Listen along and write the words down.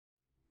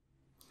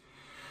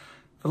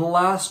For the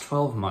last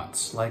 12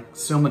 months, like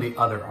so many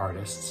other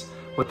artists,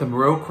 what the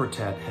Miró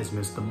Quartet has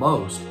missed the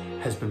most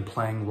has been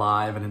playing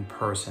live and in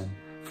person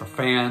for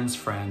fans,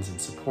 friends, and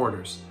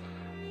supporters.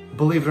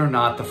 Believe it or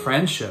not, the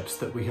friendships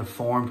that we have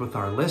formed with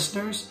our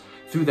listeners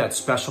through that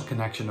special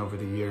connection over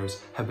the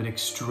years have been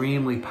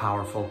extremely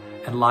powerful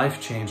and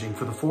life-changing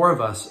for the four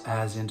of us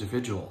as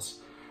individuals.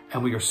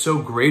 And we are so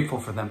grateful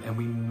for them, and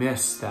we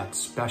miss that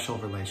special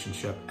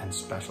relationship and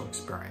special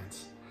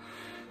experience.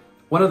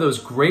 One of those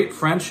great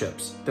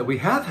friendships that we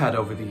have had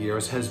over the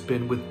years has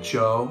been with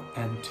Joe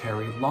and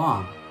Terry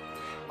Long.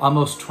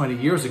 Almost 20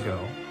 years ago,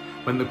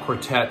 when the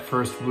quartet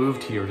first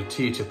moved here to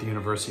teach at the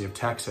University of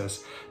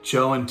Texas,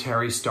 Joe and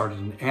Terry started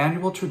an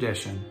annual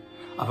tradition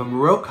of a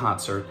Miró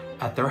concert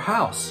at their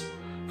house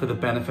for the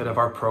benefit of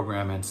our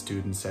program and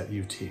students at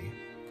UT.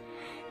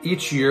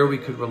 Each year we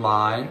could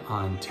rely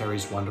on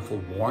Terry's wonderful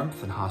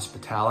warmth and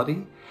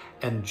hospitality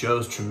and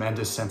Joe's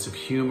tremendous sense of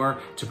humor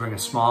to bring a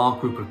small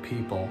group of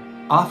people,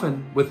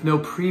 often with no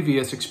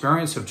previous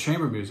experience of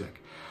chamber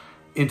music,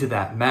 into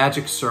that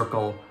magic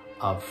circle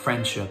of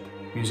friendship,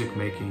 music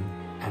making,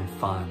 and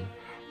fun,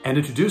 and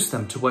introduce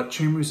them to what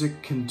chamber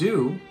music can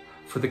do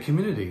for the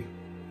community.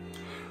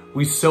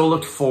 We so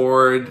looked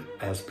forward,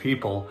 as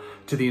people,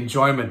 to the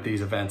enjoyment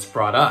these events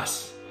brought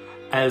us,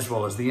 as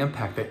well as the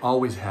impact they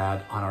always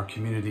had on our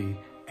community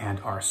and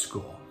our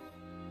school.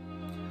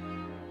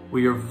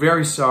 We are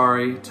very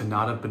sorry to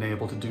not have been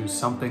able to do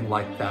something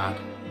like that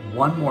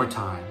one more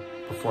time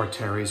before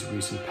Terry's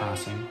recent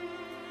passing.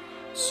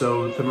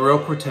 So the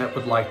Miró Quartet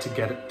would like to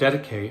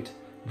dedicate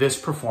this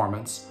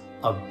performance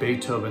of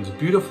Beethoven's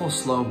beautiful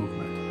slow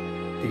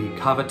movement,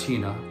 the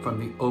Cavatina from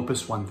the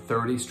Opus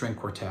 130 String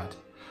Quartet,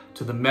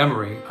 to the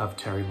memory of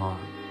Terry Long,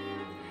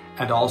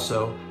 and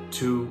also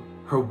to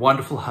her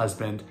wonderful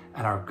husband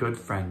and our good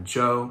friend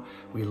Joe.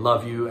 We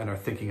love you and are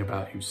thinking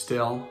about you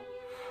still.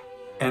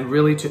 And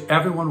really to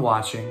everyone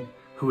watching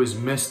who has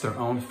missed their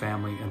own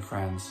family and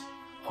friends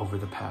over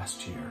the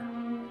past year.